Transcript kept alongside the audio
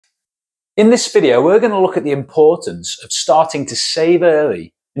In this video, we're going to look at the importance of starting to save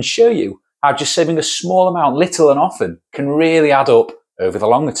early and show you how just saving a small amount, little and often, can really add up over the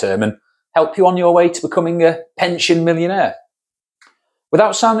longer term and help you on your way to becoming a pension millionaire.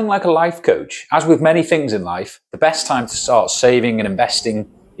 Without sounding like a life coach, as with many things in life, the best time to start saving and investing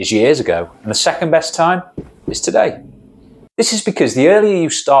is years ago, and the second best time is today. This is because the earlier you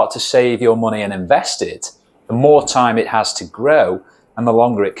start to save your money and invest it, the more time it has to grow and the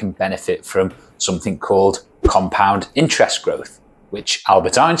longer it can benefit from something called compound interest growth, which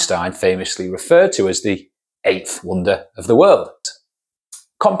Albert Einstein famously referred to as the eighth wonder of the world.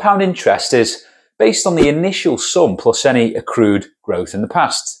 Compound interest is based on the initial sum plus any accrued growth in the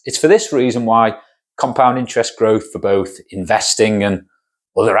past. It's for this reason why compound interest growth for both investing and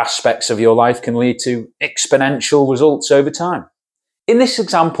other aspects of your life can lead to exponential results over time. In this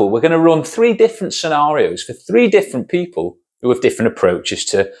example, we're going to run three different scenarios for three different people who have different approaches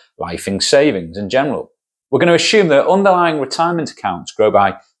to life and savings in general. We're going to assume that underlying retirement accounts grow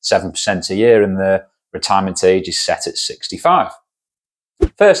by 7% a year and the retirement age is set at 65.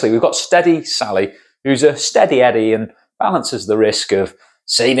 Firstly, we've got Steady Sally, who's a steady Eddie and balances the risk of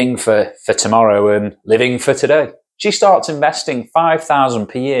saving for tomorrow and living for today. She starts investing $5,000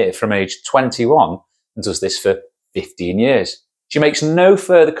 per year from age 21 and does this for 15 years. She makes no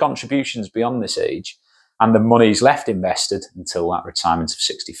further contributions beyond this age, and the money's left invested until that retirement of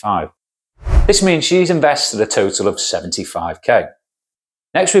 65. This means she's invested a total of 75k.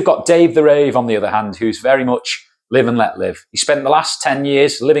 Next, we've got Dave the Rave, on the other hand, who's very much live and let live. He spent the last 10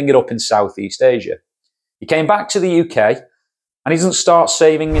 years living it up in Southeast Asia. He came back to the UK and he doesn't start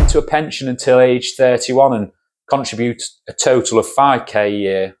saving into a pension until age 31 and contributes a total of 5k a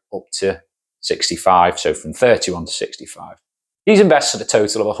year up to 65, so from 31 to 65. He's invested a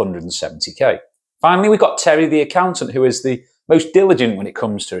total of 170k. Finally, we've got Terry the accountant, who is the most diligent when it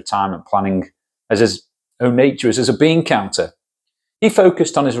comes to retirement planning, as his own nature is as a bean counter. He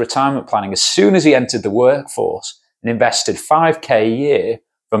focused on his retirement planning as soon as he entered the workforce and invested 5k a year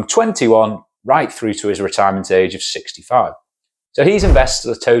from 21 right through to his retirement age of 65. So he's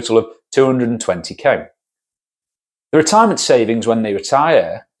invested a total of 220k. The retirement savings when they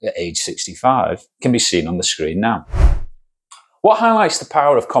retire at age 65 can be seen on the screen now. What highlights the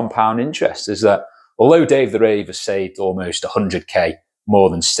power of compound interest is that although Dave the Rave has saved almost 100k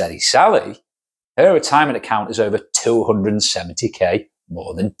more than Steady Sally, her retirement account is over 270k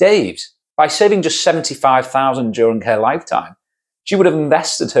more than Dave's. By saving just $75,000 during her lifetime, she would have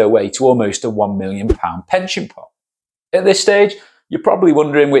invested her way to almost a £1 million pension pot. At this stage, you're probably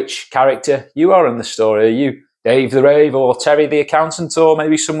wondering which character you are in the story. Are you Dave the Rave or Terry the accountant, or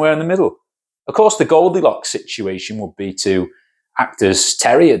maybe somewhere in the middle? Of course, the Goldilocks situation would be to act as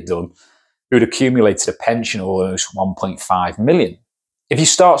Terry had done, who'd accumulated a pension of almost 1.5 million. If you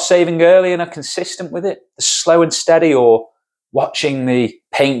start saving early and are consistent with it, the slow and steady or watching the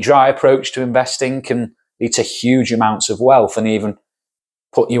paint dry approach to investing can lead to huge amounts of wealth and even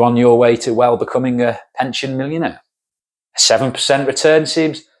put you on your way to becoming a pension millionaire. A 7% return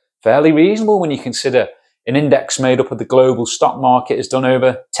seems fairly reasonable when you consider an index made up of the global stock market has done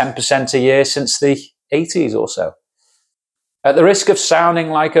over 10% a year since the 80s or so. At the risk of sounding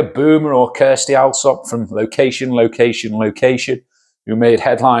like a boomer or Kirsty Allsopp from Location, who made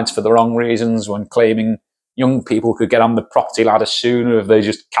headlines for the wrong reasons when claiming young people could get on the property ladder sooner if they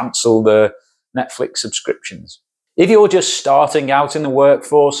just cancelled their Netflix subscriptions. If you're just starting out in the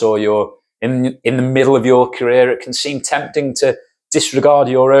workforce or you're in the middle of your career, it can seem tempting to disregard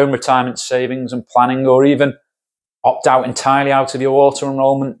your own retirement savings and planning, or even opt out entirely out of your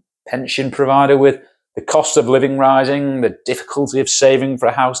auto-enrollment pension provider, with the cost of living rising, the difficulty of saving for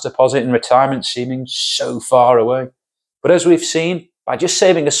a house deposit and retirement seeming so far away. But as we've seen, by just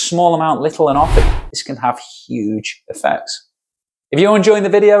saving a small amount, little and often, this can have huge effects. If you're enjoying the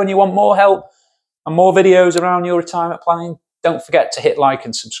video and you want more help and more videos around your retirement planning, don't forget to hit like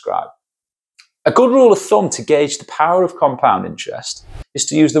and subscribe. A good rule of thumb to gauge the power of compound interest is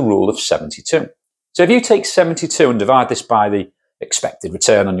to use the rule of 72. So if you take 72 and divide this by the expected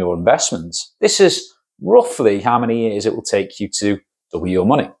return on your investments, this is roughly how many years it will take you to double your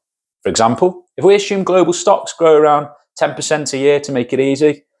money. For example, if we assume global stocks grow around 10% a year to make it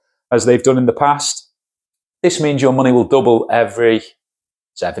easy, as they've done in the past, this means your money will double every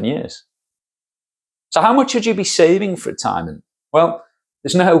 7 years. So how much should you be saving for retirement? Well,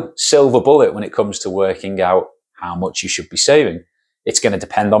 there's no silver bullet when it comes to working out how much you should be saving. It's going to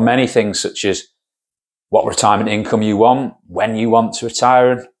depend on many things, such as what retirement income you want, when you want to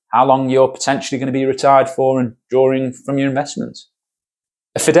retire, and how long you're potentially going to be retired for and drawing from your investments.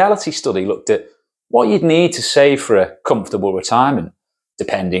 A Fidelity study looked at what you'd need to save for a comfortable retirement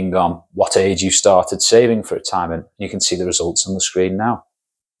depending on what age you started saving for retirement. You can see the results on the screen now.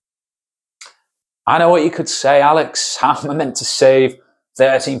 I know what you could say, Alex, how am I meant to save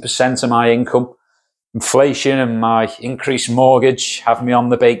 13% of my income? Inflation and my increased mortgage have me on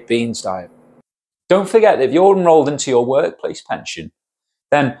the baked beans diet. Don't forget that if you're enrolled into your workplace pension,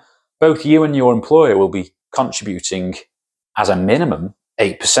 then both you and your employer will be contributing as a minimum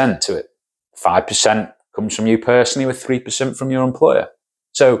 8% to it. 5% comes from you personally, with 3% from your employer.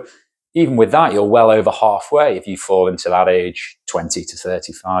 So even with that, you're well over halfway if you fall into that age 20 to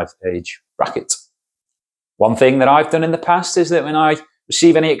 35 age bracket. One thing that I've done in the past is that when I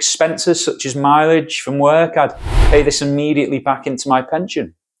receive any expenses such as mileage from work, I'd pay this immediately back into my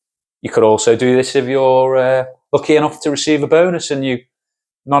pension. You could also do this if you're lucky enough to receive a bonus, and you're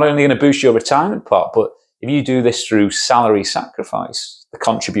not only going to boost your retirement pot, but if you do this through salary sacrifice, the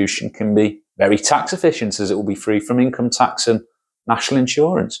contribution can be very tax efficient, as it will be free from income tax and national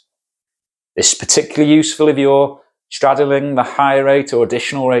insurance. This is particularly useful if you're straddling the higher rate or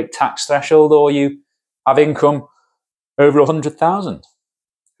additional rate tax threshold, or you have income over 100,000.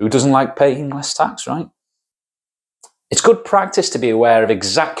 Who doesn't like paying less tax, right? It's good practice to be aware of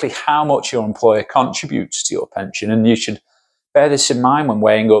exactly how much your employer contributes to your pension, and you should bear this in mind when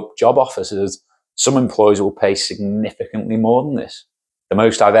weighing up job offers, as some employers will pay significantly more than this. The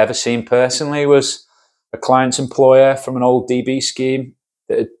most I've ever seen personally was a client's employer from an old DB scheme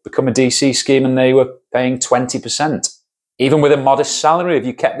that had become a DC scheme, and they were paying 20%. Even with a modest salary, if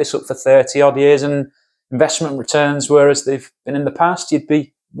you kept this up for 30 odd years and investment returns were as they've been in the past, you'd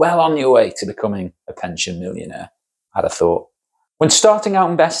be well on your way to becoming a pension millionaire, I'd have thought. When starting out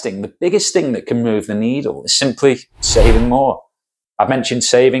investing, the biggest thing that can move the needle is simply saving more. I've mentioned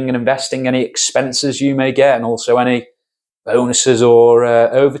saving and investing any expenses you may get, and also any bonuses or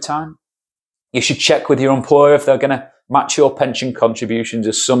overtime. You should check with your employer if they're going to match your pension contributions,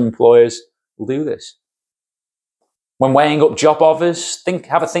 as some employers will do this. When weighing up job offers,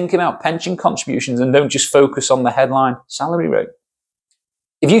 have a think about pension contributions, and don't just focus on the headline salary rate.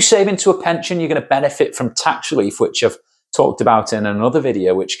 If you save into a pension, you're going to benefit from tax relief, which I've talked about in another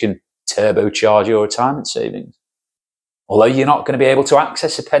video, which can turbocharge your retirement savings. Although you're not going to be able to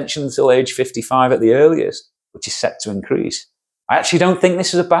access a pension until age 55 at the earliest, which is set to increase, I actually don't think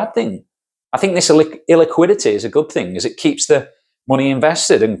this is a bad thing. I think this illiquidity is a good thing, as it keeps the money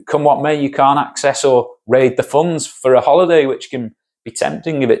invested, and come what may, you can't access or raid the funds for a holiday, which can be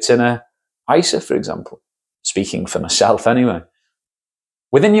tempting if it's in a ISA, for example. Speaking for myself anyway.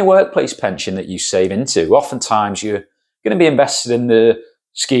 Within your workplace pension that you save into, oftentimes you're going to be invested in the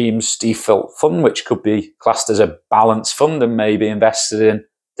scheme's default fund, which could be classed as a balanced fund and may be invested in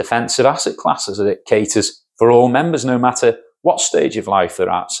defensive asset classes, that it caters for all members, no matter what stage of life they're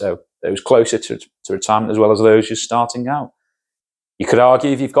at. So those closer to retirement, as well as those just starting out. You could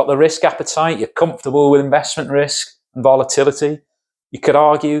argue if you've got the risk appetite, you're comfortable with investment risk and volatility, you could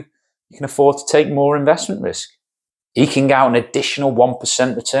argue you can afford to take more investment risk. Eking out an additional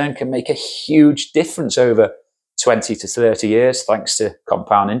 1% return can make a huge difference over 20 to 30 years, thanks to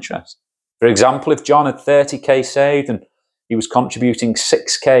compound interest. For example, if John had 30k saved and he was contributing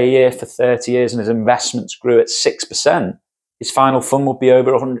 6k a year for 30 years and his investments grew at 6%, his final fund would be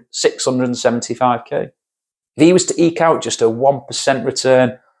over 675k. If he was to eke out just a 1%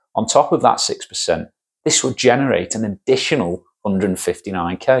 return on top of that 6%, this would generate an additional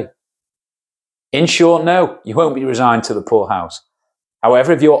 159k. In short, no, you won't be resigned to the poorhouse.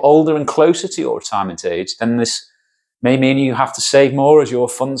 However, if you're older and closer to your retirement age, then this may mean you have to save more, as your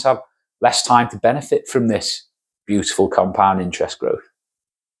funds have less time to benefit from this beautiful compound interest growth.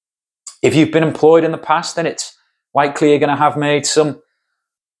 If you've been employed in the past, then it's likely you're going to have made some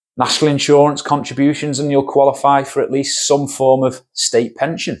national insurance contributions, and you'll qualify for at least some form of state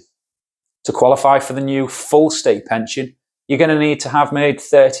pension. To qualify for the new full state pension, you're going to need to have made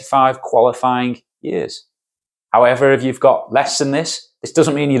 35 qualifying years. However, if you've got less than this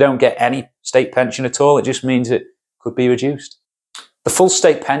doesn't mean you don't get any state pension at all. It just means it could be reduced. The full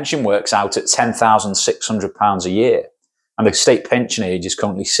state pension works out at £10,600 a year, and the state pension age is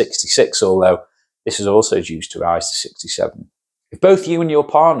currently 66, although this is also due to rise to 67. If both you and your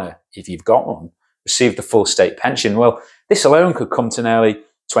partner, if you've got one, receive the full state pension, well, this alone could come to nearly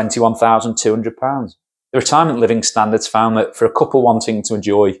 £21,200. The retirement living standards found that for a couple wanting to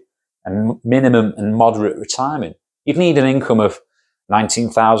enjoy a minimum and moderate retirement, you'd need an income of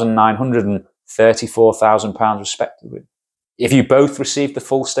 £19,900 and £34,000 respectively. If you both receive the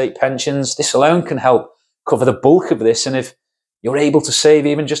full state pensions, this alone can help cover the bulk of this, and if you're able to save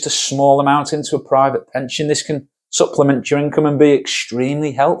even just a small amount into a private pension, this can supplement your income and be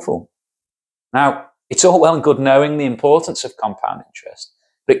extremely helpful. Now, It's all well and good knowing the importance of compound interest,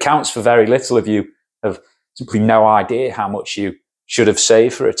 but it counts for very little if you have simply no idea how much you should have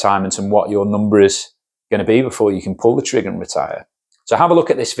saved for retirement and what your number is going to be before you can pull the trigger and retire. So have a look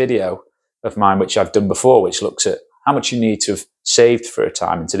at this video of mine, which I've done before, which looks at how much you need to have saved for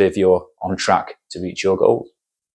retirement to live you're on track to reach your goals.